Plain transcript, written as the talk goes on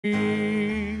All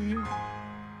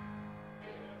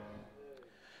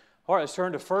right, let's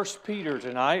turn to 1 Peter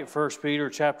tonight. 1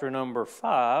 Peter chapter number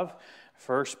 5.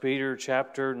 1 Peter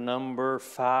chapter number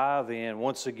 5. And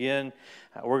once again,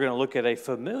 we're going to look at a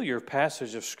familiar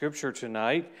passage of Scripture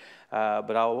tonight.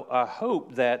 But I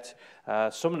hope that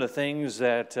some of the things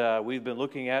that we've been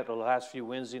looking at the last few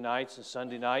Wednesday nights and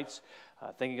Sunday nights,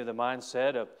 thinking of the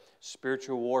mindset of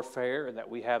spiritual warfare and that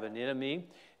we have an enemy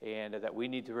and that we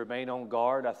need to remain on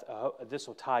guard. This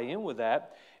will tie in with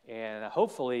that, and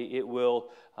hopefully it will,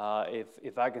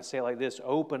 if I can say it like this,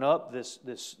 open up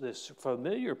this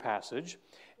familiar passage,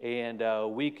 and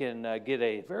we can get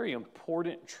a very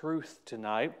important truth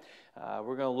tonight.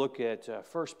 We're going to look at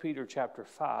 1 Peter chapter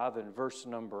 5 and verse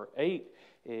number 8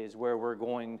 is where we're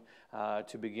going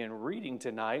to begin reading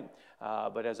tonight.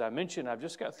 But as I mentioned, I've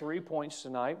just got 3 points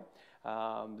tonight.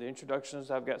 The introductions,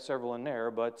 I've got several in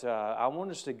there, but I want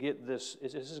us to get this.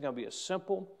 This is going to be a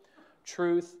simple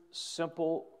truth,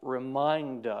 simple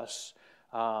remind us.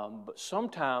 But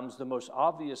sometimes the most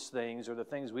obvious things are the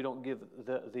things we don't give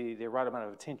the right amount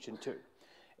of attention to.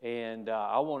 And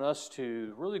I want us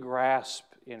to really grasp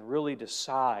and really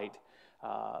decide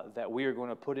that we are going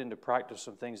to put into practice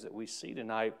some things that we see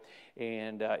tonight,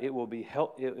 and it will be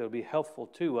helpful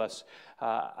to us.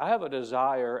 I have a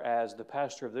desire as the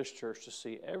pastor of this church to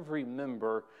see every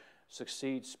member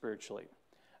succeed spiritually.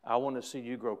 I want to see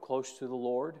you grow close to the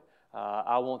Lord.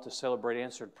 I want to celebrate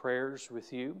answered prayers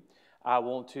with you. I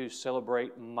want to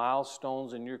celebrate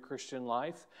milestones in your Christian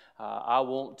life. I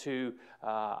want to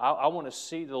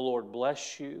see the Lord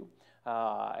bless you.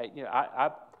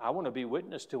 I want to be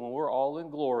witness to when we're all in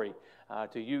glory,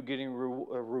 to you getting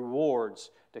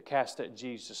rewards to cast at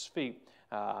Jesus' feet.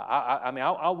 I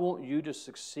want you to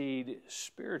succeed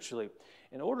spiritually.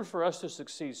 In order for us to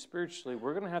succeed spiritually,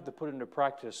 we're going to have to put into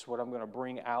practice what I'm going to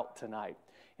bring out tonight.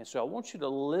 And so I want you to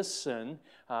listen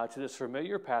to this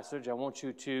familiar passage. I want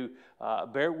you to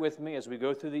bear with me as we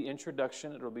go through the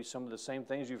introduction. It'll be some of the same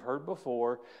things you've heard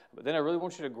before. But then I really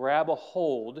want you to grab a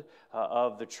hold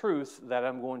of the truth that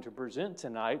I'm going to present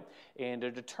tonight and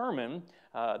to determine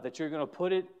that you're going to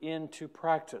put it into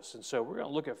practice. And so we're going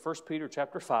to look at 1 Peter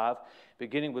chapter 5,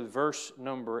 beginning with verse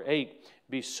number 8.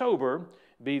 Be sober,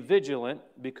 be vigilant,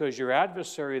 because your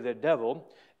adversary the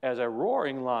devil, as a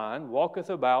roaring lion,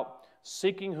 walketh about,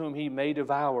 seeking whom he may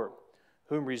devour,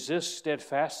 whom resist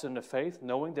steadfast in the faith,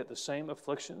 knowing that the same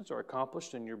afflictions are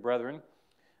accomplished in your brethren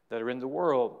that are in the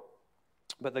world.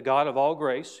 But the God of all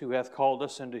grace, who hath called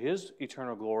us into his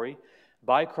eternal glory,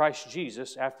 by Christ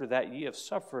Jesus, after that ye have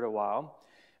suffered a while,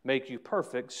 make you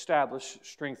perfect, establish,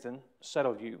 strengthen,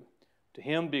 settle you. To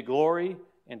him be glory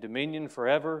and dominion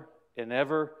forever and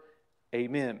ever.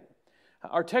 Amen.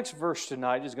 Our text verse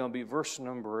tonight is going to be verse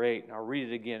number 8. And I'll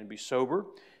read it again. Be sober,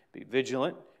 be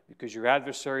vigilant, because your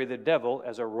adversary the devil,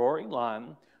 as a roaring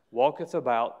lion, walketh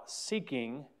about,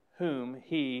 seeking whom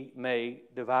he may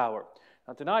devour.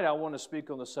 Now tonight I want to speak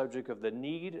on the subject of the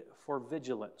need for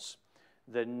vigilance.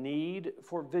 The need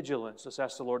for vigilance. Let's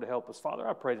ask the Lord to help us. Father,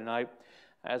 I pray tonight,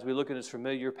 as we look at this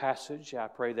familiar passage, I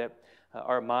pray that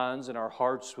our minds and our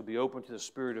hearts will be open to the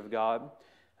Spirit of God.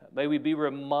 May we be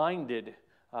reminded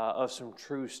of some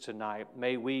truths tonight.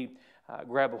 May we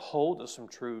grab a hold of some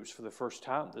truths for the first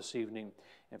time this evening.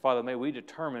 And Father, may we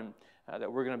determine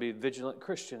that we're going to be vigilant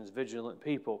Christians, vigilant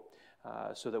people,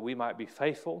 so that we might be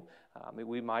faithful.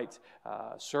 We might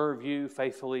serve you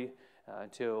faithfully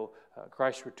until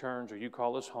Christ returns or you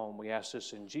call us home. We ask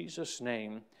this in Jesus'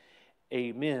 name.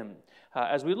 Amen.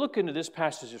 As we look into this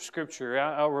passage of Scripture,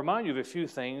 I'll remind you of a few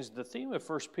things. The theme of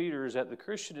 1 Peter is that the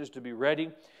Christian is to be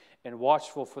ready and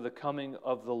watchful for the coming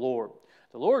of the Lord.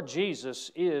 The Lord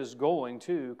Jesus is going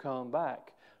to come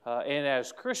back. And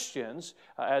as Christians,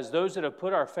 as those that have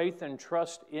put our faith and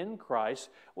trust in Christ,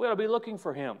 we ought to be looking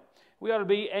for Him. We ought to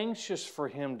be anxious for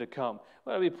Him to come.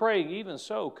 We ought to be praying, even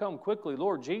so, come quickly,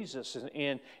 Lord Jesus.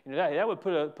 And that would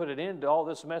put an end to all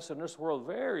this mess in this world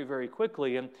very, very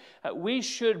quickly. And we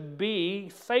should be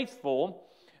faithful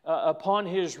upon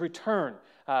His return.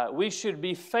 We should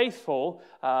be faithful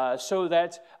so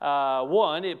that,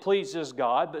 one, it pleases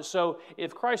God. But so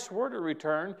if Christ were to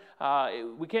return,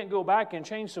 we can't go back and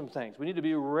change some things. We need to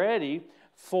be ready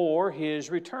for His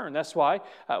return. That's why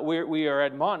we are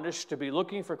admonished to be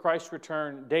looking for Christ's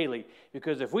return daily.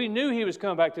 Because if we knew He was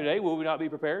coming back today, would we not be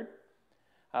prepared?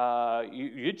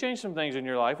 You'd change some things in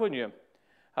your life, wouldn't you?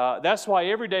 That's why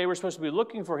every day we're supposed to be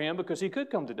looking for Him, because He could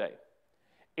come today.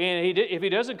 And if He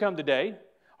doesn't come today,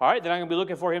 all right, then I'm going to be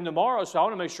looking for Him tomorrow, so I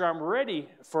want to make sure I'm ready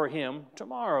for Him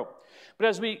tomorrow. But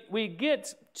as we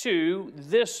get to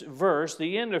this verse,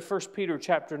 the end of 1 Peter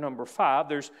chapter number 5,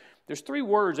 there's three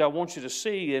words I want you to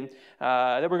see and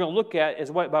that we're going to look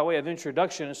at by way of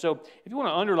introduction. And so if you want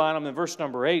to underline them in verse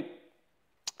number 8,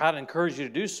 I'd encourage you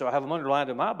to do so. I have them underlined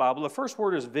in my Bible. The first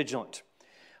word is vigilant.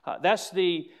 That's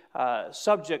the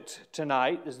subject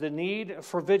tonight, is the need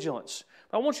for vigilance.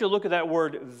 I want you to look at that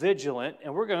word vigilant,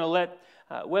 and we're going to let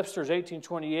Webster's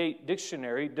 1828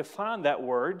 dictionary define that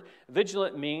word.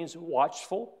 Vigilant means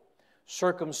watchful,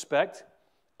 circumspect,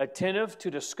 attentive to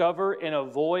discover and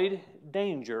avoid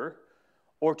danger,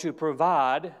 or to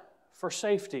provide for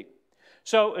safety.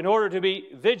 So in order to be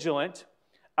vigilant,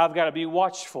 I've got to be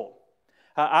watchful.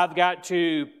 I've got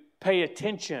to pay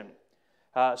attention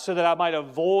so that I might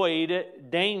avoid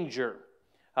danger.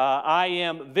 I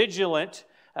am vigilant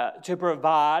to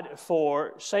provide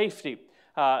for safety.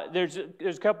 There's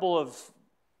a couple of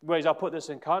ways I'll put this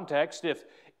in context.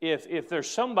 If there's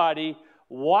somebody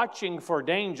watching for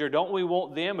danger, don't we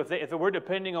want them, if we're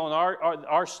depending on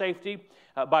our safety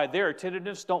by their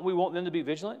attentiveness, don't we want them to be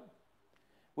vigilant?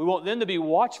 We want them to be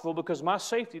watchful because my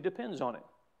safety depends on it.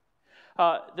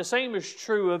 The same is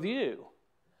true of you.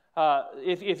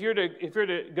 If you're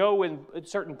to go in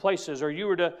certain places, or you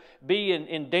were to be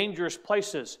in dangerous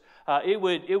places, it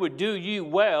would do you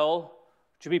well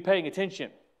to be paying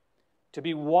attention, to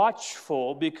be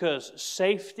watchful, because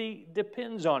safety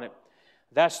depends on it.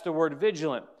 That's the word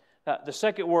vigilant. The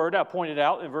second word I pointed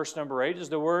out in verse number 8 is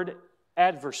the word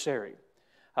adversary.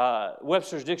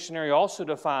 Webster's dictionary also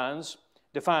defines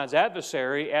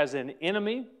adversary as an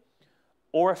enemy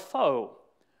or a foe,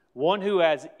 one who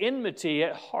has enmity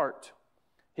at heart.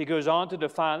 He goes on to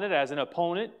define it as an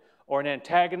opponent or an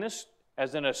antagonist,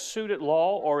 as in a suit at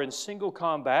law or in single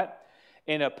combat,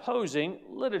 an opposing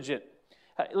litigant.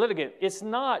 It's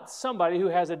not somebody who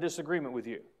has a disagreement with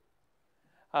you.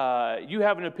 You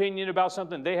have an opinion about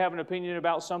something, they have an opinion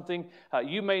about something.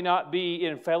 You may not be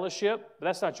in fellowship, but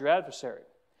that's not your adversary.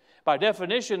 By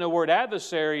definition, the word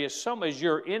adversary is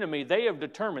your enemy. They have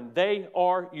determined they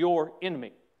are your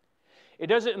enemy. It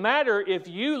doesn't matter if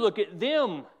you look at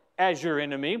them as your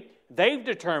enemy. They've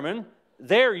determined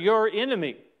they're your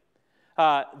enemy.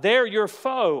 They're your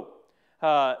foe.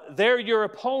 They're your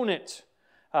opponent.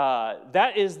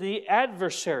 That is the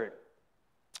adversary.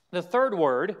 The third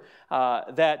word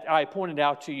that I pointed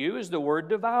out to you is the word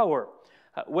devour.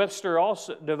 Webster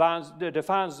also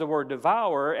defines the word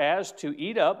devour as to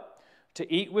eat up,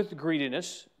 to eat with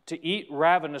greediness, to eat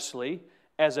ravenously,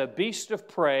 as a beast of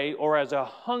prey or as a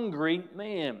hungry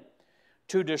man,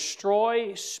 to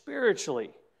destroy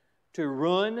spiritually, to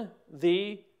ruin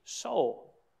the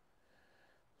soul.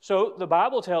 So the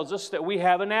Bible tells us that we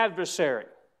have an adversary.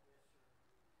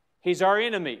 He's our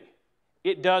enemy.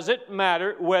 It doesn't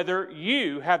matter whether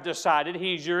you have decided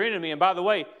he's your enemy. And by the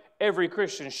way, every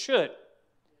Christian should.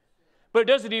 But it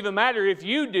doesn't even matter if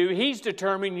you do. He's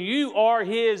determined you are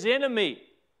his enemy.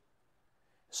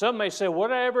 Some may say, what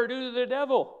did I ever do to the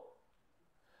devil?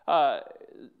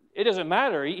 It doesn't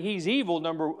matter. He's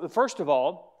evil, first of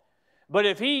all. But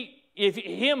if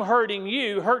him hurting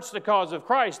you hurts the cause of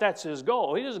Christ, that's his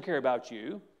goal. He doesn't care about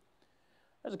you.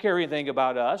 He doesn't care anything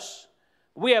about us.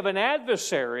 We have an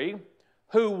adversary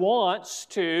who wants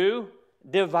to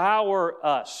devour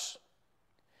us.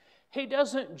 He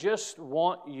doesn't just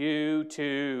want you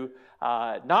to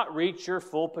not reach your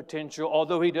full potential,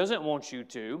 although he doesn't want you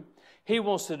to. He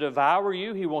wants to devour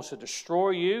you. He wants to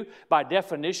destroy you. By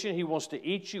definition, he wants to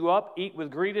eat you up, eat with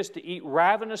greediness, to eat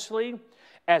ravenously,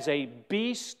 as a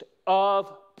beast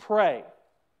of prey.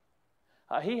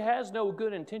 He has no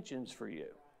good intentions for you. You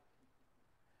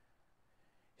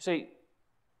see,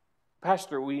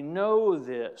 Pastor, we know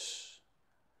this,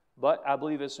 but I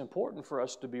believe it's important for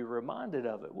us to be reminded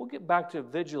of it. We'll get back to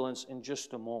vigilance in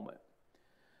just a moment.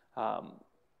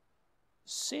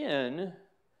 Sin,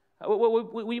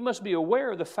 we must be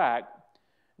aware of the fact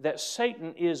that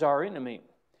Satan is our enemy.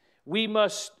 We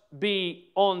must be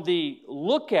on the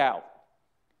lookout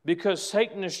because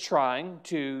Satan is trying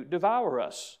to devour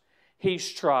us.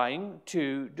 He's trying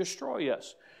to destroy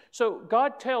us. So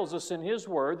God tells us in His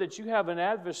Word that you have an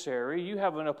adversary, you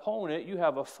have an opponent, you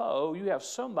have a foe, you have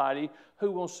somebody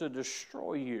who wants to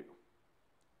destroy you.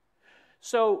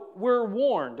 So we're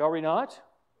warned, are we not?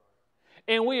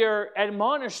 And we are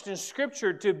admonished in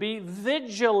Scripture to be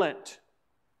vigilant,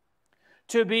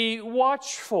 to be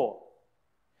watchful.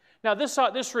 Now,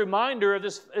 this reminder of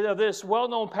this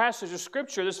well-known passage of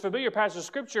Scripture, this familiar passage of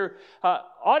Scripture,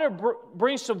 ought to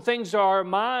bring some things to our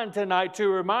mind tonight to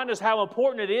remind us how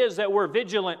important it is that we're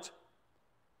vigilant.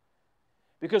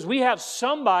 Because we have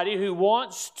somebody who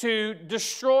wants to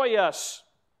destroy us.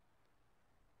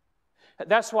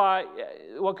 That's why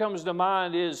what comes to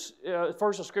mind is,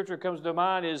 first of Scripture comes to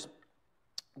mind is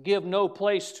give no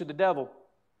place to the devil.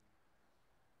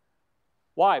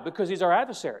 Why? Because he's our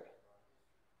adversary.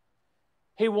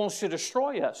 He wants to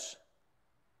destroy us.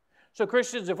 So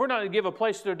Christians, if we're not going to give a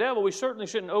place to the devil, we certainly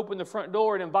shouldn't open the front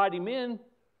door and invite him in.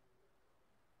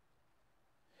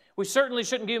 We certainly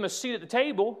shouldn't give him a seat at the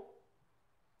table.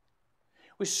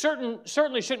 We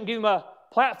certainly shouldn't give him a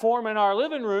platform in our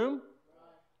living room.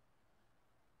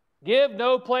 Give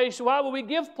no place. Why would we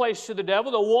give place to the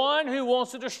devil, the one who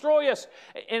wants to destroy us?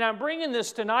 And I'm bringing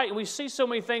this tonight, and we see so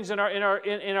many things in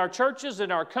our churches,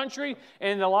 in our country,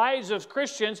 and in the lives of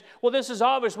Christians. Well, this is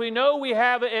obvious. We know we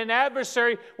have an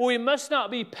adversary. Well, we must not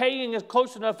be paying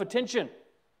close enough attention.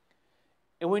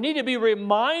 And we need to be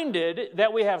reminded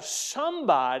that we have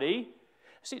somebody.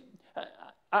 See,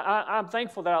 I'm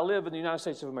thankful that I live in the United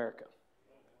States of America.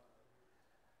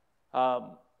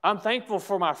 I'm thankful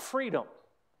for my freedom.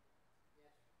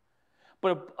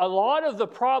 But a lot of the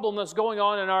problem that's going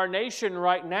on in our nation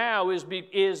right now is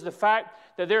the fact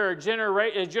that there are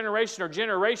a generation or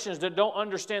generations that don't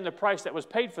understand the price that was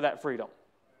paid for that freedom.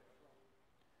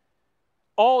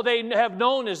 All they have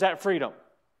known is that freedom.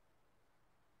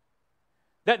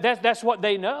 That's what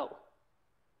they know.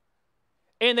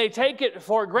 And they take it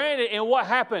for granted, and what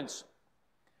happens?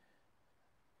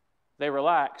 They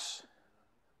relax.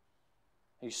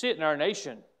 You see it in our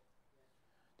nation.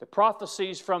 The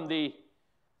prophecies from the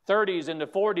 30s and the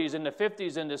 40s and the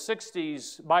 50s and the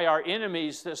 60s by our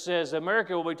enemies that says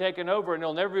America will be taken over and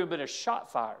there'll never even been a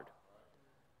shot fired.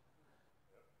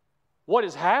 What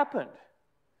has happened?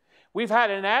 We've had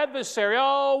an adversary.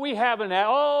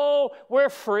 We're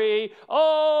free.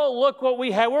 Oh, look what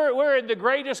we have. We're in the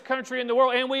greatest country in the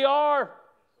world, and we are.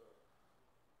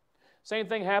 Same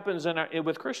thing happens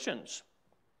with Christians.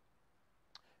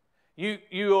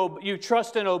 You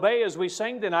trust and obey as we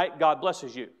sang tonight, God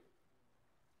blesses you.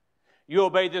 You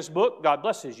obey this book, God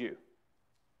blesses you.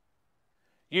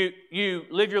 You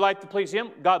live your life to please Him,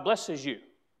 God blesses you.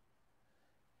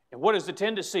 And what is the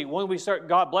tendency? When we start,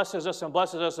 God blesses us and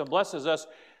blesses us and blesses us,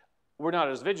 we're not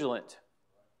as vigilant.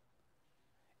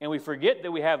 And we forget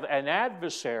that we have an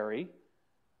adversary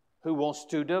who wants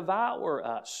to devour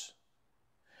us.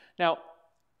 Now,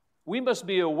 we must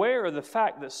be aware of the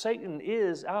fact that Satan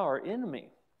is our enemy.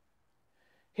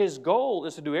 His goal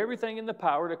is to do everything in the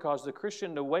power to cause the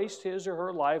Christian to waste his or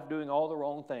her life doing all the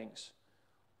wrong things.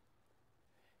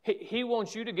 He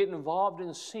wants you to get involved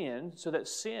in sin so that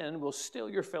sin will steal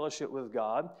your fellowship with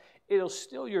God. It'll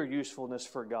steal your usefulness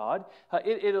for God.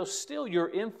 It'll steal your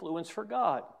influence for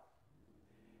God.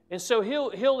 And so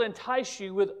he'll entice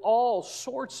you with all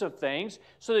sorts of things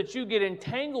so that you get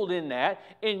entangled in that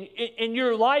and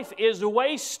your life is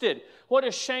wasted. What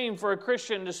a shame for a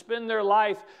Christian to spend their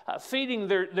life feeding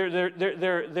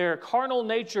their carnal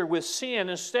nature with sin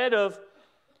instead of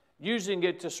using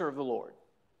it to serve the Lord.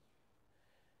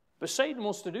 But Satan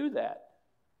wants to do that.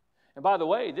 And by the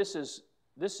way, this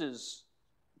is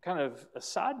kind of a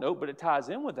side note, but it ties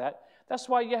in with that. That's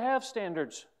why you have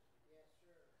standards.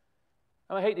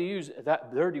 I hate to use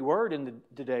that dirty word in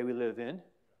the day we live in.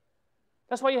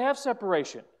 That's why you have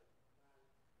separation.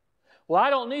 Well, I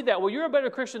don't need that. Well, you're a better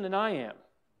Christian than I am.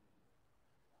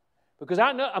 Because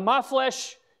I know my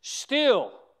flesh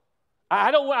still, I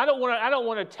don't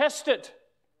want to test it.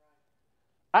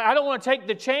 I don't want to take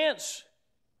the chance.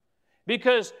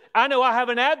 Because I know I have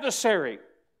an adversary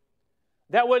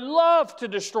that would love to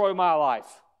destroy my life.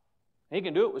 He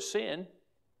can do it with sin.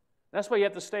 That's why you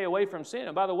have to stay away from sin.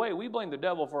 And by the way, we blame the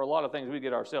devil for a lot of things we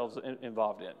get ourselves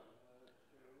involved in.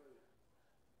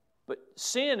 But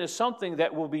sin is something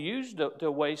that will be used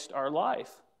to waste our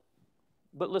life.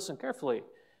 But listen carefully.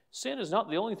 Sin is not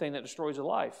the only thing that destroys a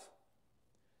life.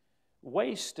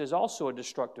 Waste is also a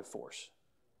destructive force.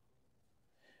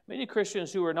 Many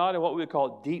Christians who are not in what we would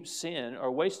call deep sin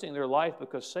are wasting their life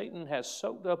because Satan has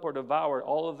soaked up or devoured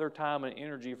all of their time and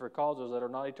energy for causes that are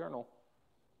not eternal.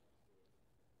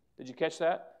 Did you catch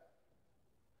that?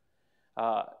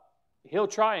 He'll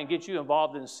try and get you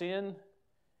involved in sin,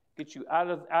 get you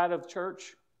out of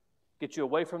church, get you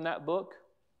away from that book,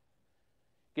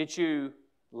 get you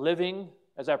living,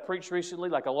 as I preached recently,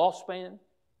 like a lost man.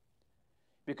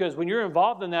 Because when you're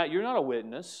involved in that, you're not a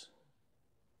witness.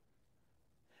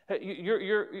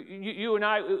 You and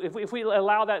I, if we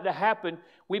allow that to happen,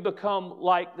 we become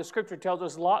like the Scripture tells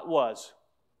us Lot was.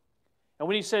 And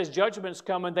when he says judgment's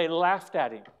coming, they laughed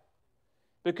at him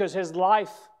because his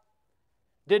life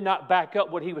did not back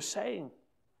up what he was saying.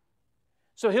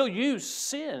 So he'll use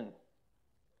sin.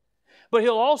 But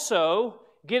he'll also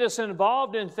get us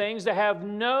involved in things that have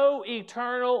no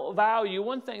eternal value.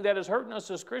 One thing that is hurting us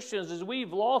as Christians is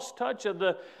we've lost touch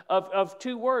of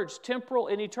two words, temporal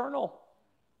and eternal.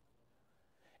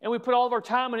 And we put all of our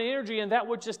time and energy in that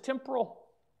which is temporal.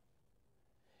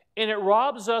 And it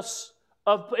robs us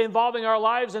of involving our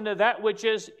lives into that which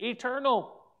is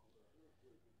eternal.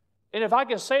 And if I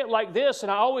can say it like this,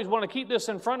 and I always want to keep this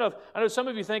in front of, I know some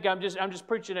of you think I'm just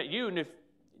preaching at you, and if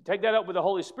take that up with the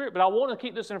Holy Spirit, but I want to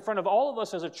keep this in front of all of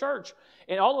us as a church,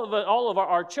 and all of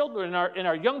our children, and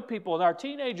our young people, and our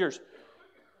teenagers.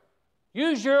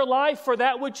 Use your life for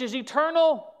that which is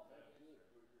eternal.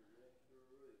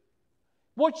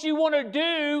 What you want to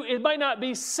do, it might not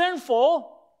be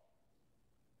sinful.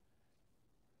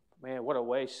 Man, what a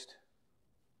waste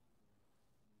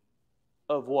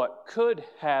of what could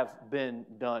have been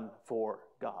done for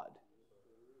God.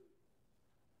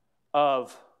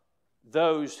 Of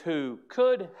those who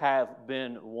could have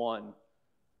been won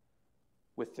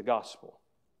with the gospel.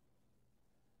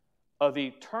 Of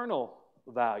eternal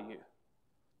value.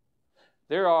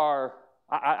 There are,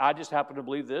 I just happen to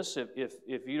believe this.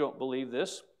 If you don't believe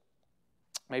this,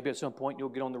 maybe at some point you'll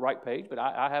get on the right page, but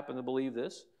I happen to believe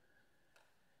this.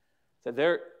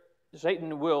 That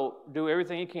Satan will do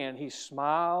everything he can. He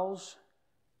smiles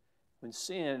when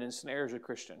sin ensnares a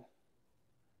Christian.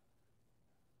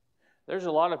 There's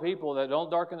a lot of people that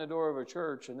don't darken the door of a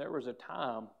church, and there was a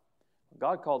time when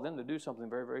God called them to do something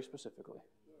very, very specifically.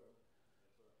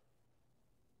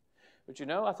 But you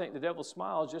know, I think the devil's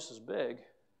smile is just as big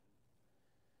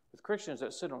with Christians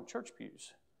that sit on church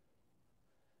pews.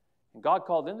 And God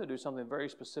called them to do something very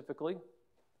specifically,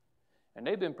 and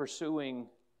they've been pursuing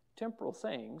temporal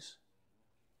things,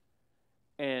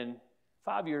 and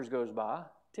 5 years goes by,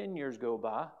 10 years go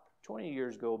by, 20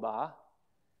 years go by,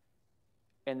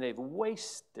 and they've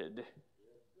wasted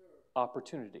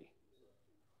opportunity.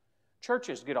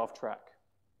 Churches get off track.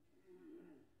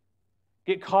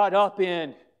 Get caught up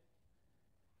in,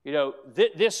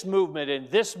 this movement and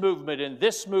this movement and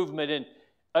this movement, and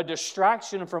a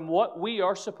distraction from what we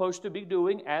are supposed to be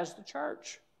doing as the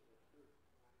church.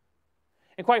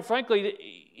 And quite frankly,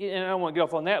 and I don't want to get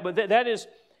off on that, but that is,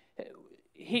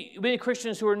 many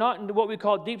Christians who are not in what we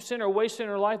call deep sin are wasting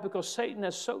their life because Satan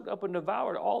has soaked up and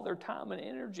devoured all their time and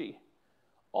energy,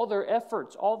 all their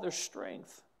efforts, all their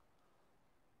strength,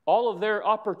 all of their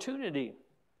opportunity.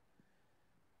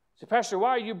 So, Pastor, why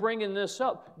are you bringing this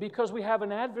up? Because we have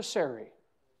an adversary.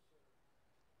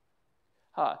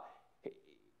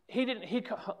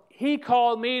 He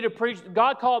called me to preach.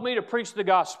 God called me to preach the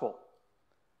gospel.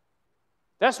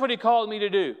 That's what He called me to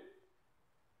do.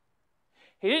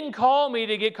 He didn't call me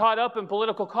to get caught up in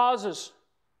political causes,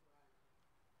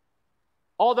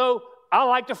 although I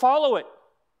like to follow it.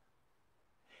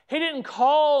 He didn't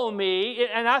call me,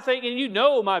 and I think, and you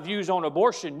know my views on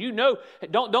abortion. You know,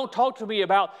 don't talk to me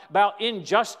about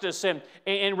injustice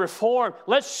and reform.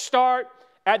 Let's start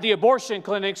at the abortion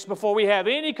clinics before we have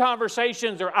any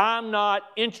conversations, or I'm not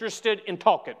interested in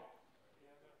talking.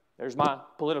 There's my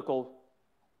political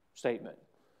statement.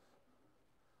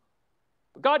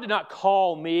 But God did not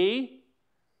call me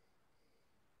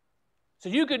so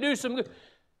you could do some good.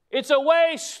 It's a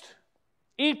waste.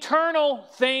 Eternal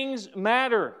things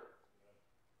matter.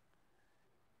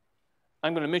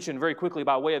 I'm going to mention very quickly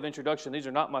by way of introduction. These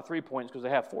are not my 3 points because I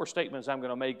have 4 statements I'm going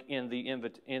to make in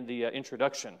the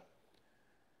introduction.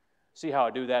 See how I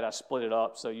do that? I split it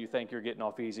up so you think you're getting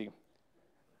off easy.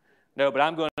 No, but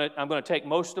I'm going to take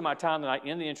most of my time tonight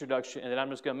in the introduction, and then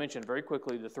I'm just going to mention very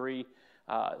quickly the 3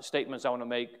 statements I want to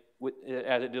make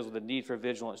as it deals with the need for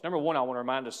vigilance. Number 1, I want to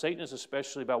remind us, Satan is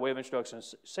especially, by way of introduction,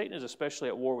 Satan is especially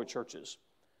at war with churches.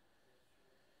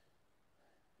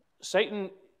 Satan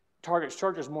targets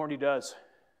churches more than he does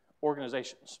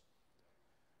organizations.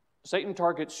 Satan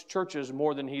targets churches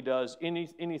more than he does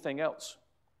anything else.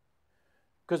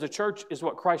 Because the church is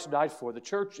what Christ died for. The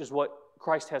church is what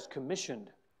Christ has commissioned.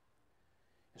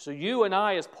 So you and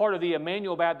I, as part of the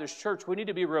Emmanuel Baptist Church, we need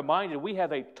to be reminded we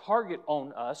have a target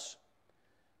on us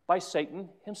by Satan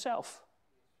himself.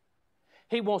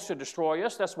 He wants to destroy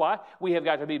us. That's why we have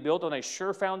got to be built on a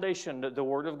sure foundation, the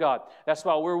Word of God. That's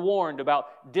why we're warned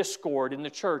about discord in the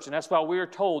church. And that's why we are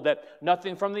told that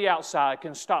nothing from the outside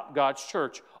can stop God's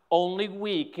church. Only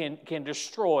we can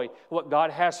destroy what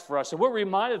God has for us. And we're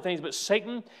reminded of things, but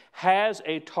Satan has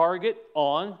a target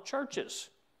on churches.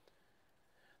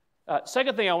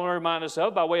 Second thing I want to remind us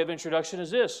of by way of introduction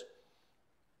is this.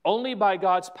 Only by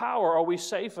God's power are we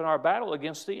safe in our battle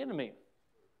against the enemy.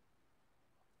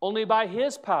 Only by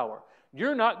His power.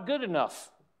 You're not good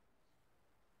enough.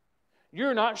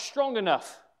 You're not strong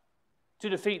enough to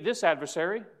defeat this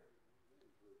adversary.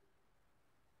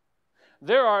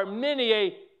 There are many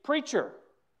a preacher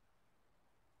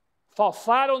fall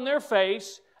flat on their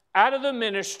face, out of the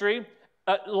ministry,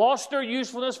 lost their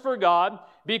usefulness for God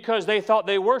because they thought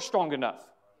they were strong enough.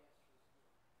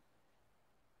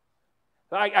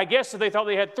 I guess if they thought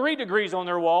they had 3 degrees on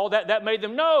their wall, that made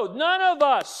them, no, none of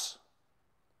us.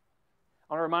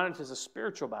 I want to remind us it's a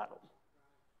spiritual battle.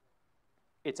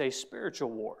 It's a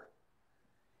spiritual war.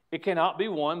 It cannot be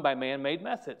won by man-made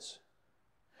methods.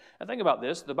 And think about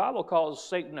this. The Bible calls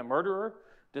Satan a murderer,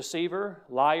 deceiver,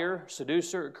 liar,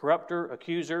 seducer, corrupter,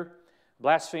 accuser,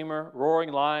 blasphemer,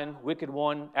 roaring lion, wicked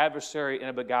one, adversary, and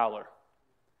a beguiler.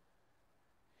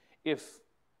 If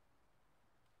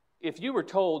you were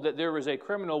told that there was a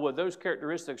criminal with those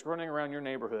characteristics running around your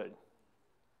neighborhood,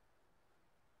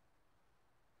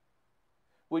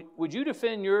 would you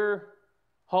defend your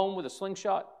home with a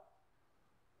slingshot?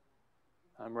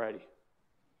 I'm ready.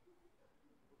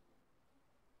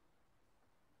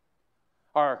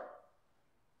 Or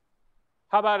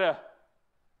how about a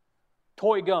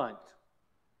toy gun?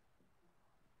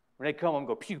 When they come, I'm going to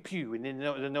go pew, pew, and then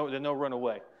they'll run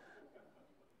away.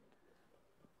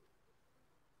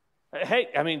 Hey,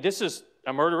 I mean, this is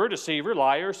a murderer, deceiver,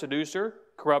 liar, seducer,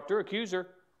 corrupter, accuser.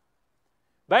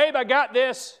 Babe, I got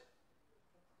this.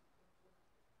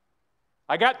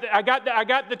 I got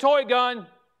the toy gun.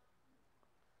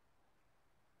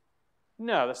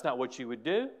 No, that's not what you would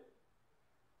do.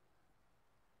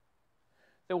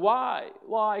 Then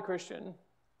why, Christian,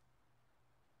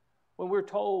 when we're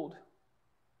told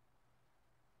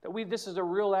that this is a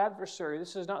real adversary,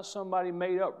 this is not somebody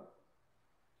made up,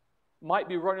 might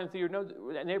be running through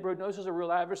your neighborhood, knows there's a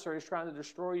real adversary is trying to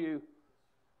destroy you,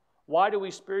 why do we,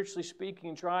 spiritually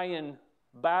speaking, try and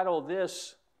battle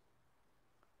this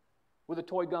with a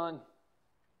toy gun?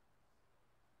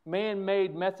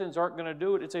 Man-made methods aren't going to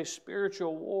do it. It's a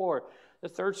spiritual war. The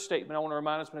third statement I want to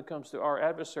remind us when it comes to our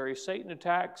adversary, Satan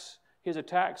attacks, his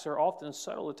attacks are often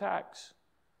subtle attacks.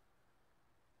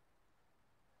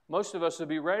 Most of us will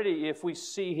be ready if we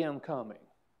see him coming.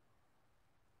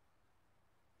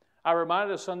 I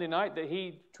reminded us Sunday night that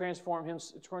he transforms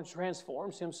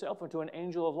himself into an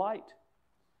angel of light.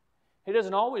 He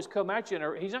doesn't always come at you,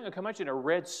 he's not going to come at you in a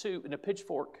red suit and a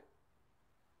pitchfork.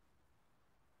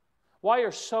 Why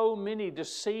are so many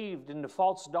deceived into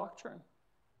false doctrine?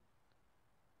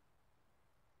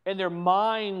 And their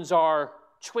minds are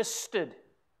twisted.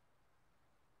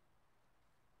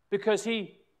 Because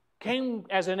he came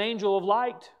as an angel of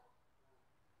light.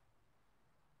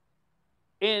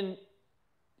 And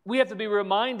we have to be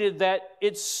reminded that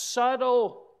it's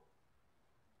subtle.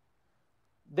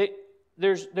 That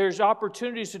there's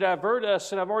opportunities to divert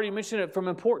us, and I've already mentioned it, from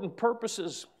important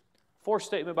purposes. Fourth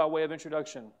statement by way of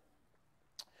introduction.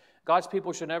 God's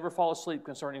people should never fall asleep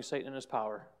concerning Satan and his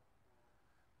power.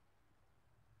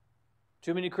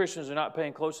 Too many Christians are not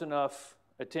paying close enough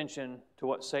attention to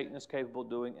what Satan is capable of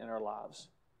doing in our lives.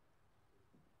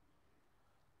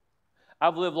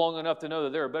 I've lived long enough to know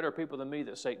that there are better people than me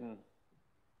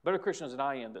better Christians than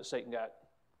I am that Satan got.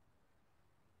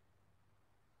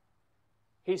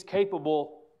 He's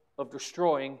capable of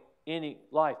destroying any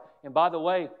life. And by the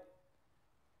way,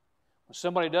 when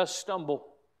somebody does stumble,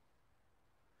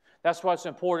 that's why it's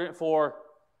important for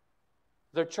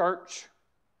the church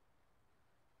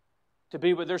to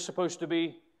be what they're supposed to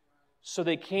be, so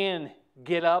they can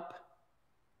get up,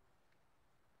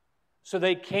 so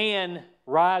they can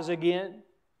rise again.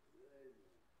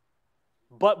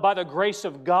 But by the grace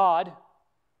of God,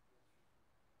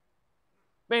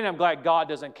 man, I'm glad God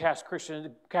doesn't cast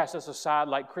us aside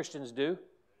like Christians do.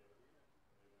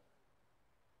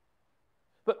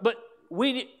 But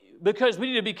because we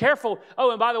need to be careful.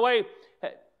 Oh, and by the way,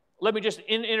 let me just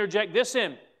interject this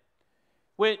in.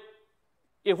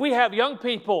 If we have young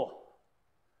people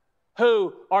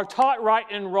who are taught right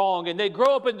and wrong, and they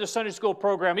grow up in the Sunday school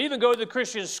program, even go to the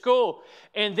Christian school,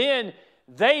 and then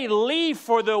they leave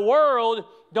for the world,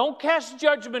 don't cast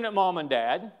judgment at mom and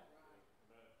dad.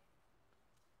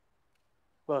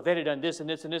 Well, if they'd have done this and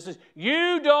this and this,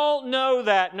 you don't know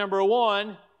that, number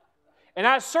one. And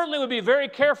I certainly would be very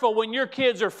careful when your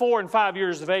kids are 4 and 5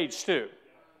 years of age, too.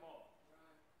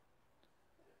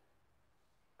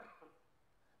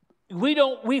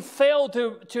 We fail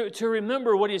to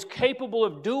remember what He's capable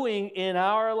of doing in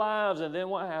our lives. And then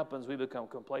what happens? We become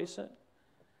complacent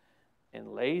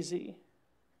and lazy.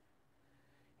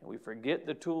 And we forget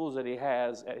the tools that He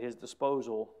has at His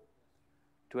disposal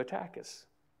to attack us.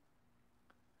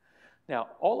 Now,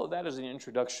 all of that is an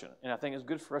introduction, and I think it's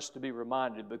good for us to be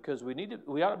reminded, because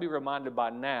we ought to be reminded by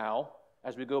now,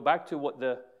 as we go back to what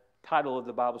the title of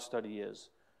the Bible study is,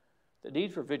 the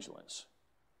need for vigilance.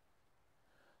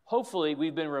 Hopefully,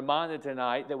 we've been reminded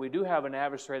tonight that we do have an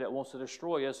adversary that wants to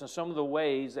destroy us, and some of the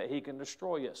ways that he can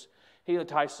destroy us. He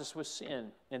entices us with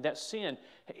sin, and that sin,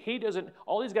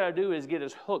 all he's got to do is get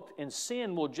us hooked, and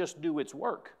sin will just do its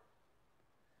work.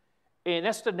 And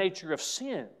that's the nature of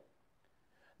sin.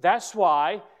 That's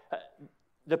why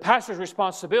the pastor's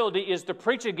responsibility is to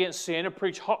preach against sin and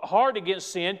preach hard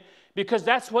against sin, because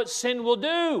that's what sin will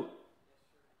do.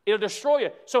 It'll destroy you.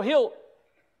 So he'll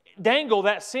dangle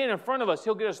that sin in front of us.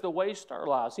 He'll get us to waste our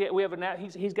lives.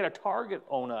 He's got a target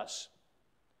on us.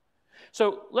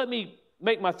 So let me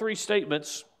make my 3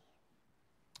 statements,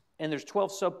 and there's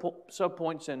 12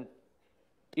 subpoints in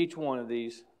each one of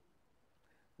these.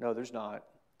 No, there's not.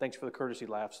 Thanks for the courtesy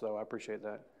laughs, though. I appreciate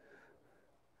that.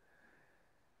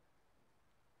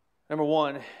 Number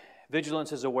 1,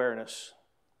 vigilance is awareness.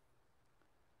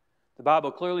 The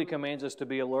Bible clearly commands us to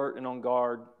be alert and on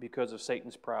guard because of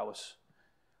Satan's prowess.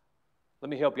 Let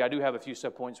me help you. I do have a few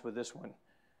subpoints with this one.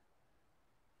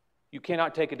 You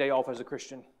cannot take a day off as a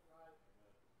Christian.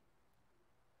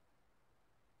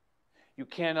 You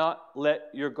cannot let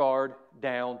your guard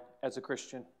down as a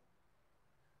Christian.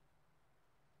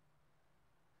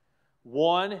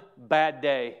 One bad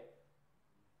day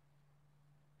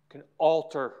can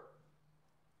alter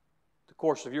the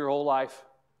course of your whole life.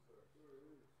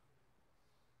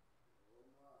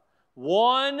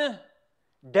 One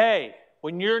day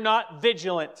when you're not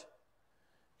vigilant,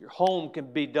 your home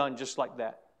can be done just like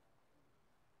that.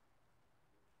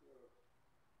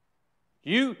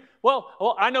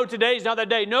 Well, I know today's not that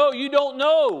day. No, you don't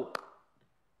know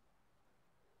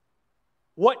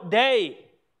what day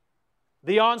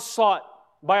the onslaught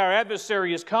by our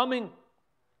adversary is coming.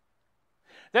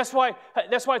 That's why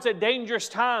it's a dangerous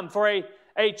time for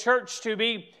a church to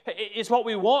be. It's what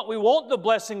we want. We want the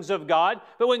blessings of God.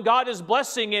 But when God is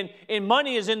blessing and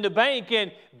money is in the bank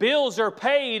and bills are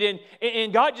paid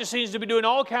and God just seems to be doing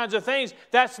all kinds of things,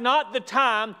 that's not the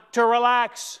time to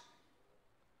relax.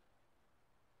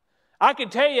 I can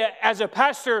tell you, as a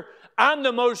pastor, I'm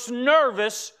the most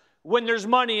nervous when there's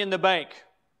money in the bank.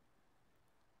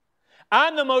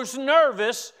 I'm the most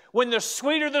nervous when the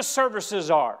sweeter the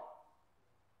services are.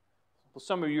 Well,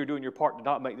 some of you are doing your part to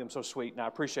not make them so sweet, and I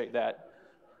appreciate that.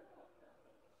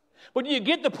 But do you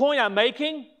get the point I'm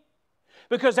making?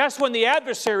 Because that's when the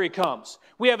adversary comes.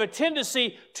 We have a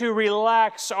tendency to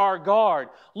relax our guard.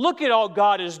 Look at all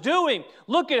God is doing.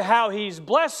 Look at how He's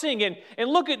blessing, and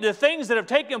look at the things that have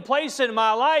taken place in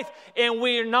my life, and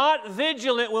we're not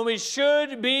vigilant when we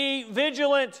should be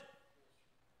vigilant.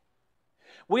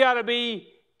 We ought to be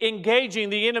engaging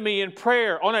the enemy in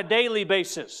prayer on a daily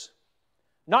basis,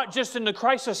 not just in the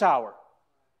crisis hour.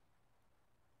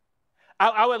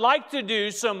 I would like to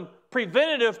do some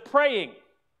preventative praying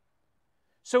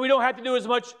so we don't have to do as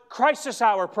much crisis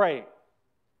hour praying.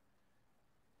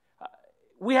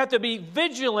 We have to be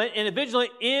vigilant, and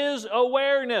vigilant is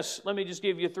awareness. Let me just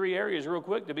give you 3 areas real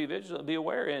quick to be vigilant, be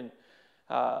aware in.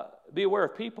 Be aware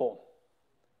of people.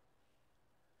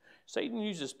 Satan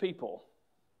uses people,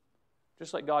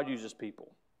 just like God uses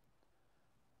people.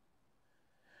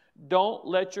 Don't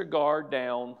let your guard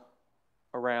down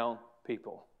around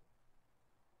people.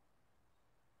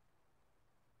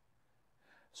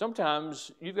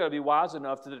 Sometimes you've got to be wise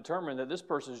enough to determine that this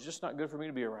person is just not good for me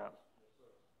to be around.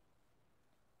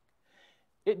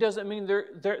 It doesn't mean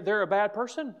they're a bad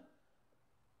person.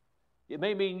 It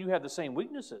may mean you have the same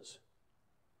weaknesses.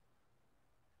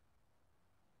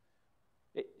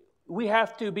 We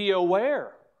have to be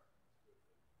aware.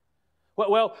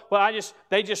 Well,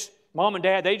 Mom and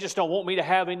Dad, they just don't want me to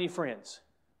have any friends.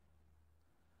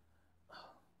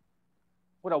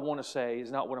 What I want to say is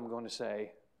not what I'm going to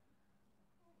say.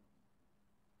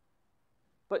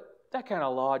 But that kind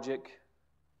of logic,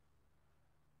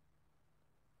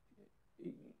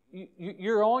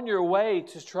 you're on your way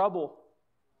to trouble.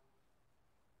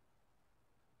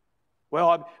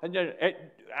 Well,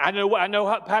 I know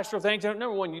how Pastor thinks.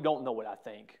 Number one, you don't know what I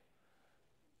think.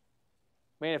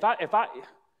 Man, if I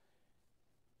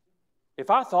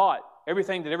thought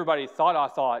everything that everybody thought I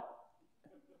thought,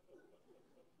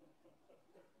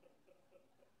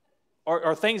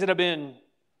 or things that have been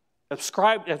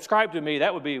ascribed to me,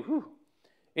 that would be, whew.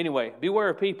 Anyway, beware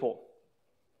of people.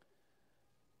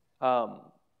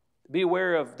 Be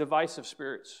aware of divisive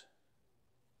spirits.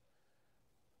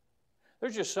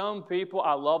 There's just some people,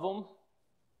 I love them.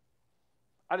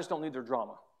 I just don't need their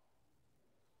drama.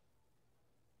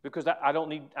 Because look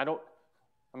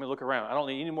around. I don't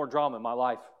need any more drama in my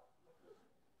life.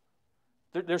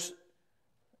 Is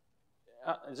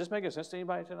this making sense to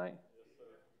anybody tonight?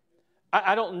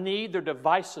 I don't need their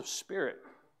divisive spirit.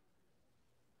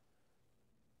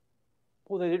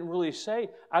 Well, they didn't really say.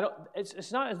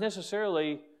 It's not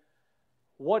necessarily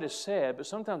what is said, but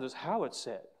sometimes it's how it's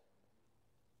said.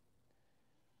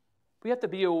 We have to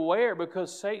be aware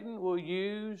because Satan will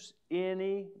use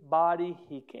anybody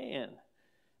he can.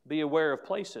 Be aware of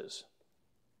places.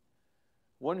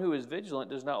 One who is vigilant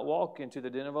does not walk into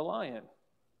the den of a lion.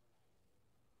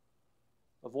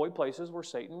 Avoid places where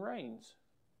Satan reigns.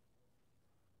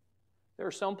 There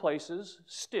are some places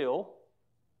still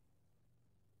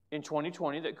in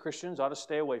 2020 that Christians ought to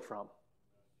stay away from.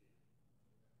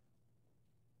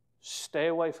 Stay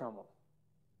away from them.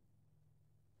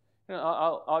 You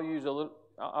know, I'll use a little.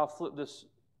 I'll flip this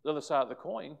the other side of the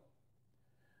coin.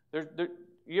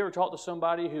 You ever talk to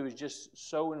somebody who is just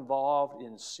so involved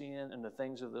in sin and the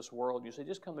things of this world? You say,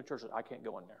 just come to church. I can't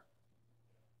go in there.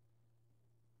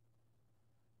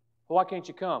 Well, why can't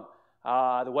you come?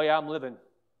 The way I'm living,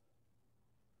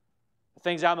 the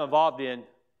things I'm involved in.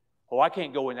 Oh, I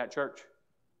can't go in that church.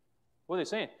 What are they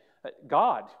saying?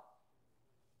 God.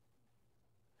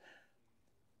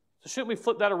 So shouldn't we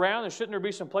flip that around? And shouldn't there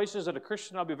be some places that a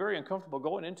Christian I'll be very uncomfortable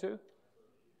going into?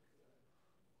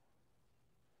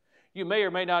 You may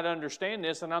or may not understand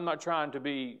this, and I'm not trying to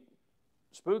be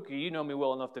spooky. You know me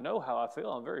well enough to know how I feel.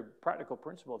 I'm a very practical,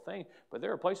 principled thing. But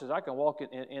there are places I can walk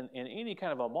in any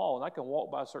kind of a mall, and I can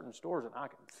walk by certain stores, and I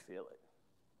can feel it.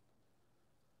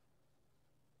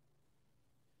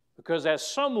 Because as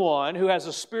someone who has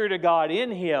the Spirit of God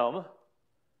in him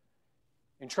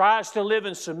and tries to live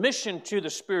in submission to the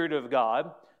Spirit of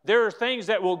God, there are things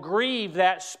that will grieve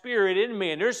that Spirit in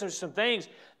me. And there's some things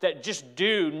that just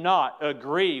do not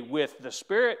agree with the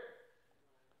Spirit.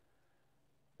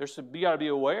 You got to be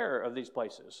aware of these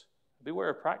places. Be aware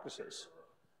of practices.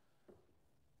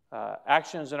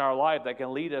 Actions in our life that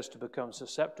can lead us to become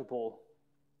susceptible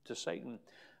to Satan.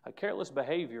 Careless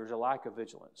behavior is a lack of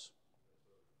vigilance.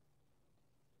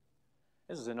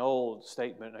 This is an old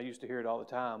statement. I used to hear it all the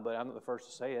time, but I'm not the first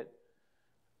to say it.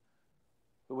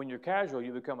 But when you're casual,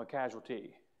 you become a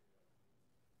casualty.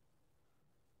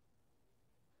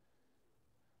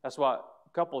 That's why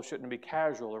couples shouldn't be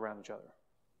casual around each other.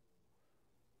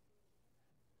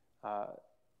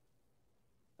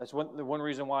 That's one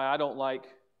reason why I don't like,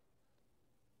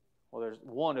 well, there's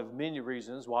one of many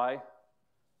reasons why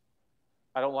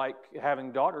I don't like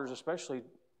having daughters, especially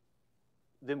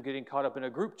them getting caught up in a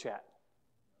group chat.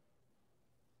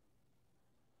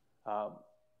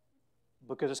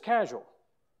 Because it's casual.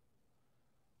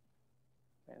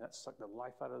 Man, that sucked the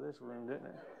life out of this room, didn't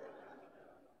it?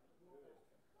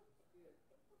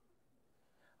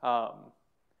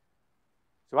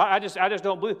 So I just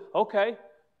don't believe. Okay,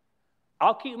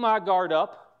 I'll keep my guard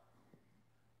up.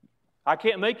 I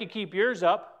can't make you keep yours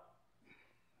up.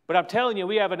 But I'm telling you,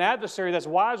 we have an adversary that's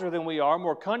wiser than we are,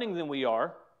 more cunning than we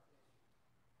are.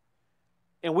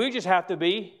 And we just have to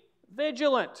be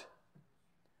vigilant.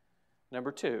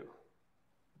 Number 2,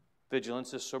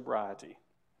 vigilance is sobriety.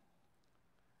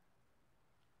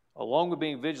 Along with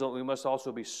being vigilant, we must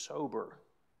also be sober.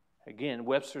 Again,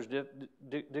 Webster's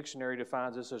dictionary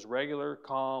defines this as regular,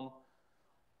 calm,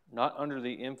 not under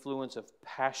the influence of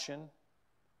passion,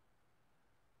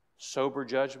 sober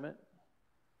judgment,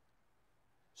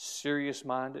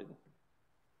 serious-minded.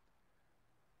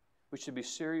 We should be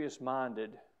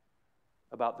serious-minded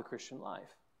about the Christian life.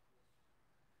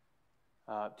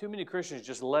 Too many Christians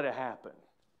just let it happen.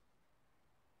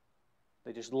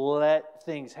 They just let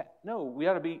things happen. No, we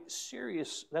ought to be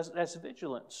serious. That's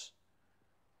vigilance.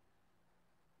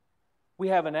 We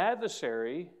have an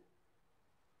adversary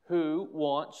who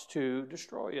wants to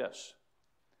destroy us.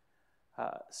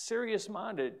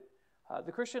 Serious-minded.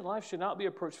 The Christian life should not be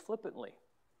approached flippantly.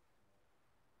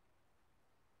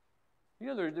 You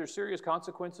know, there's serious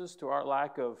consequences to our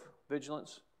lack of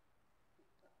vigilance.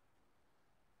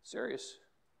 Serious.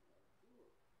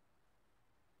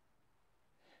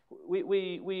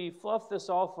 We fluff this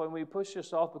off and we push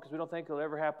this off because we don't think it'll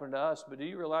ever happen to us. But do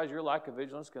you realize your lack of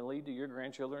vigilance can lead to your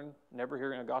grandchildren never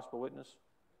hearing a gospel witness?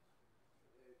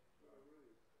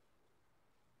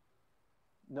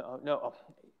 No.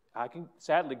 I can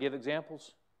sadly give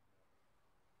examples.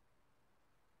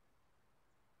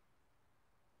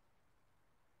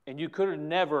 And you could have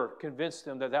never convinced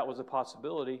them that was a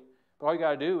possibility. But all you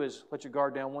got to do is let your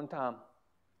guard down one time.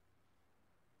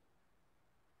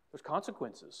 There's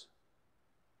consequences.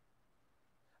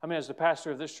 I mean, as the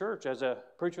pastor of this church, as a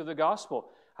preacher of the gospel,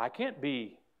 I can't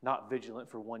be not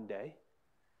vigilant for one day.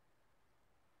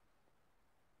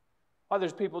 Why,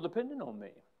 there's people depending on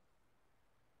me.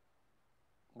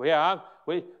 Well,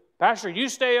 yeah, Pastor, you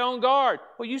stay on guard.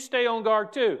 Well, you stay on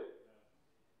guard too.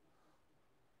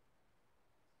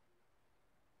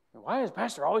 Why is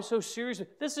Pastor always so serious?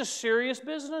 This is serious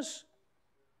business.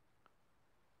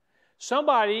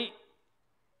 Somebody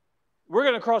we're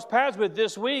going to cross paths with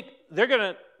this week, they're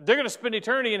going to spend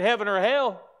eternity in heaven or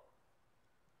hell.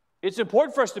 It's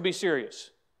important for us to be serious.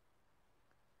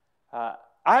 I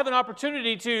have an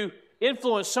opportunity to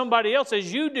influence somebody else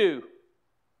as you do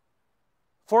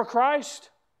for Christ.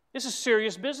 This is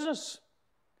serious business.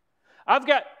 I've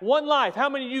got one life. How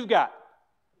many you've got?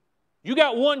 You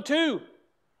got one too.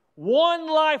 One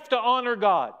life to honor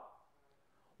God.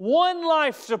 One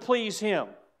life to please Him.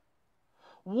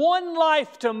 One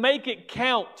life to make it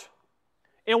count.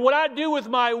 And what I do with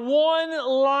my one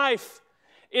life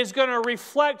is going to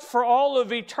reflect for all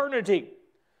of eternity.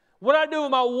 What I do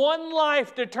with my one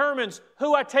life determines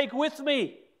who I take with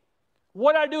me.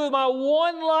 What I do with my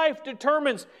one life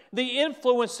determines the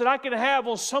influence that I can have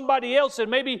on somebody else,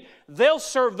 and maybe they'll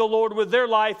serve the Lord with their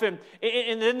life, and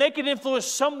then they can influence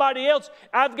somebody else.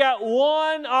 I've got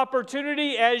one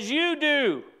opportunity as you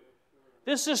do.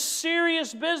 This is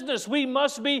serious business. We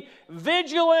must be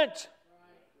vigilant.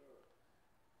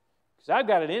 Because I've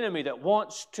got an enemy that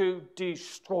wants to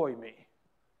destroy me.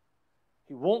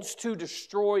 He wants to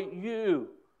destroy you.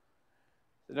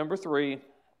 Number 3,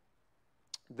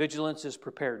 vigilance is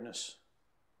preparedness.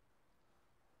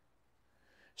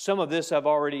 Some of this I've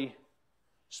already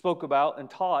spoke about and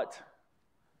taught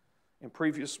in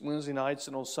previous Wednesday nights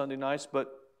and on Sunday nights,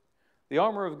 but the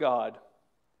armor of God,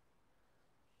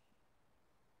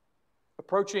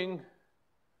 approaching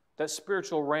that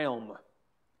spiritual realm.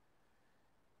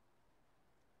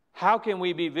 How can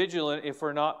we be vigilant if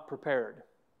we're not prepared?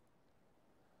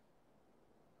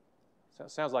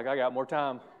 Sounds like I got more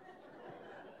time.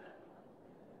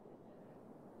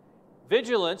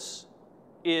 Vigilance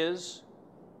is,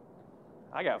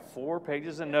 I got 4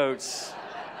 pages of notes.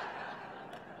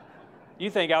 You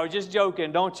think I was just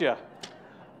joking, don't you?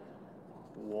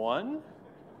 1,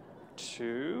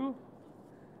 2.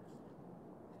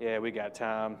 Yeah, we got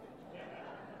time.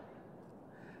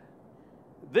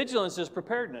 Vigilance is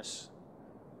preparedness.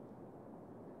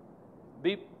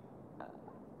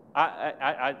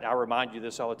 I remind you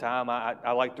this all the time.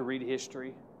 I like to read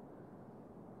history.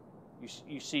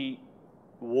 You see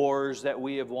wars that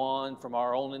we have won from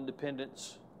our own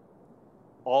independence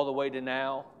all the way to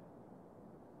now.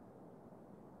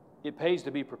 It pays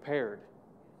to be prepared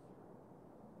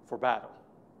for battle.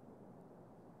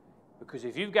 Because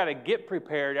if you've got to get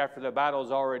prepared after the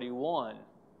battle's already won,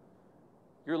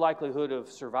 your likelihood of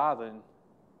surviving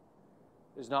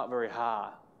is not very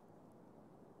high.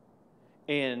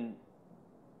 And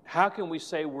how can we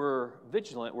say we're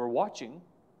vigilant, we're watching,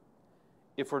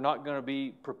 if we're not going to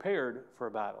be prepared for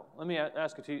a battle? Let me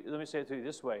say it to you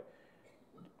this way.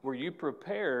 Were you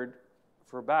prepared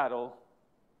for battle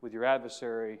with your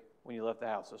adversary when you left the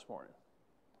house this morning?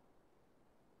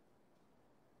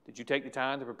 Did you take the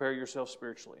time to prepare yourself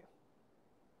spiritually?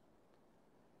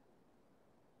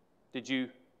 Did you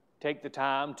take the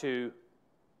time to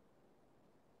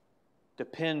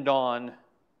depend on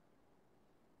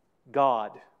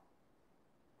God? You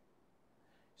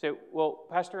say, well,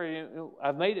 Pastor,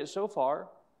 I've made it so far.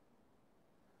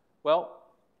 Well,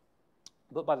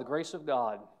 but by the grace of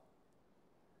God,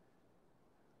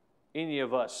 any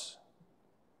of us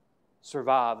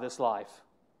survive this life.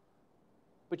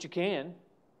 But you can,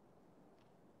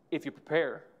 if you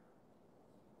prepare.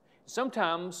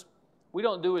 Sometimes we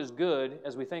don't do as good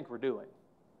as we think we're doing.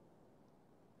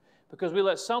 Because we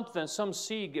let some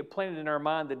seed get planted in our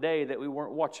mind today that we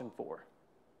weren't watching for.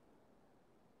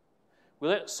 We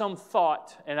let some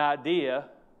thought, an idea,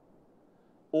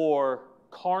 or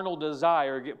carnal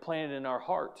desire get planted in our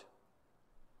heart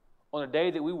on a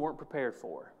day that we weren't prepared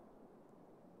for.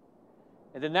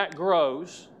 And then that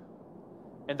grows,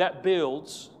 and that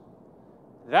builds,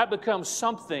 that becomes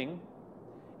something,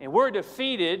 and we're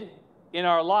defeated in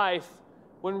our life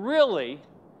when really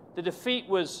the defeat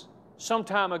was some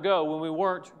time ago when we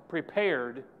weren't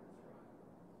prepared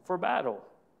for battle.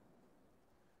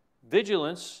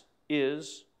 Vigilance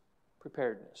is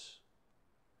preparedness.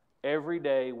 Every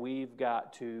day we've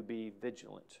got to be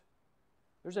vigilant.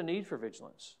 There's a need for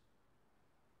vigilance.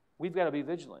 We've got to be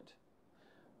vigilant.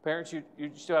 Parents, you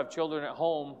still have children at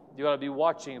home. You ought to be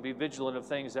watching and be vigilant of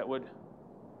things that would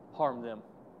harm them.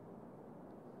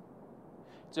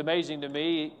 It's amazing to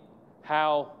me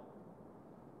how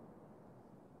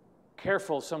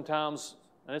careful sometimes,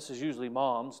 and this is usually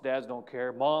moms, dads don't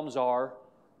care, moms are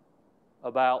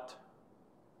about,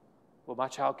 well, my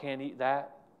child can't eat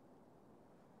that.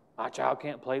 My child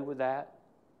can't play with that.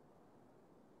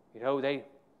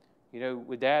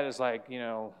 With dad, it's like,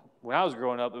 when I was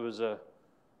growing up, it was a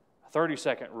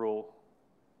 30-second rule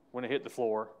when it hit the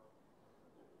floor.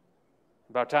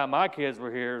 By the time my kids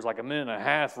were here, it was like a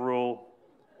 1.5-minute rule.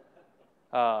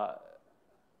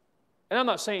 And I'm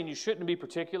not saying you shouldn't be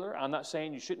particular. I'm not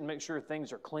saying you shouldn't make sure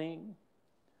things are clean.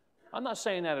 I'm not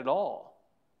saying that at all.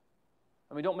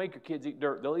 Don't make your kids eat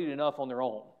dirt. They'll eat enough on their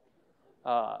own.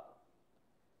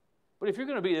 But if you're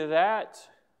going to be that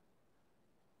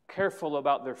careful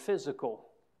about their physical,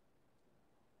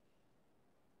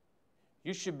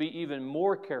 you should be even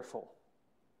more careful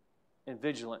and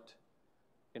vigilant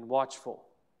and watchful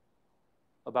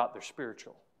about their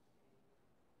spiritual.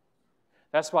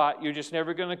 That's why you're just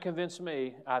never going to convince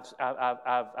me.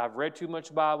 I've read too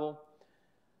much Bible.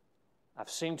 I've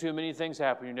seen too many ththings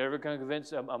happen. You're never going to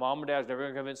convince, a mom and dad is never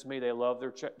going to convince me they love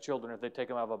their children if they take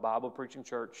them out of a Bible-preaching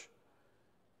church.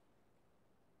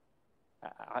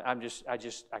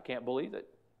 I can't believe it.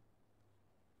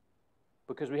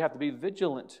 Because we have to be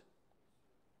vigilant.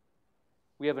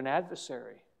 We have an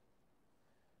adversary.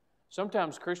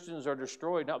 Sometimes Christians are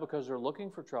destroyed not because they're looking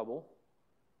for trouble.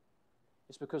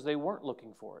 It's because they weren't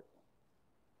looking for it.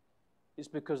 It's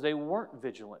because they weren't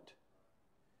vigilant.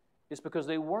 It's because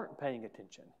they weren't paying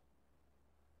attention.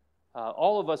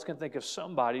 All of us can think of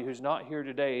somebody who's not here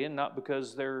today, and not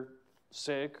because they're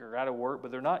sick or out of work, but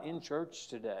they're not in church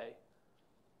today.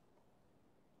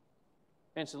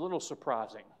 And it's a little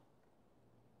surprising.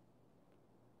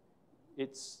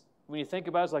 When you think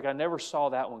about it, it's like I never saw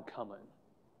that one coming.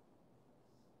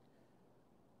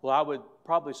 Well, I would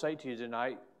probably say to you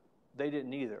tonight, they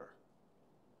didn't either.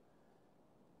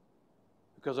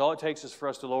 Because all it takes is for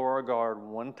us to lower our guard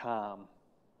one time.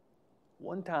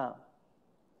 One time.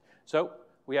 So,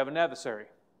 we have an adversary,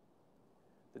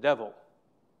 the devil.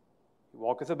 He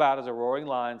walketh about as a roaring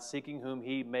lion, seeking whom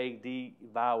he may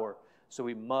devour. So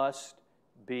we must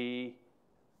be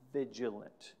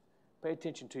vigilant. Pay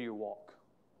attention to your walk.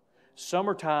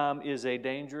 Summertime is a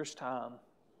dangerous time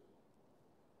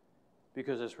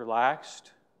because it's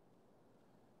relaxed.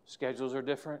 Schedules are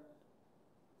different.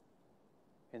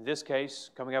 In this case,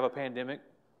 coming out of a pandemic,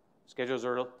 schedules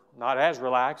are not as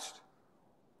relaxed,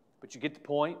 but you get the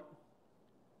point.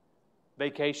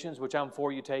 Vacations, which I'm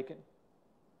for you taking.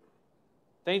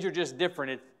 Things are just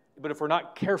different, but if we're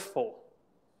not careful,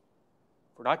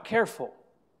 we'll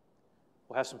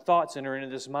have some thoughts enter into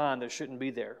this mind that shouldn't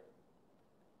be there.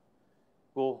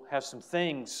 We'll have some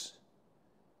things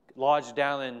lodged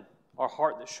down in our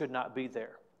heart that should not be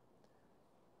there.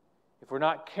 If we're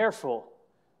not careful,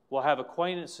 we'll have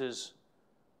acquaintances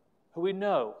who we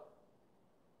know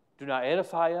do not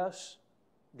edify us,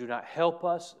 do not help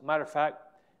us. Matter of fact,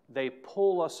 they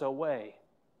pull us away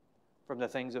from the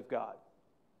things of God.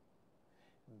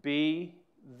 Be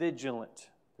vigilant.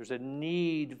 There's a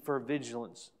need for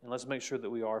vigilance, and let's make sure that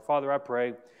we are. Father, I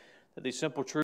pray that these simple truths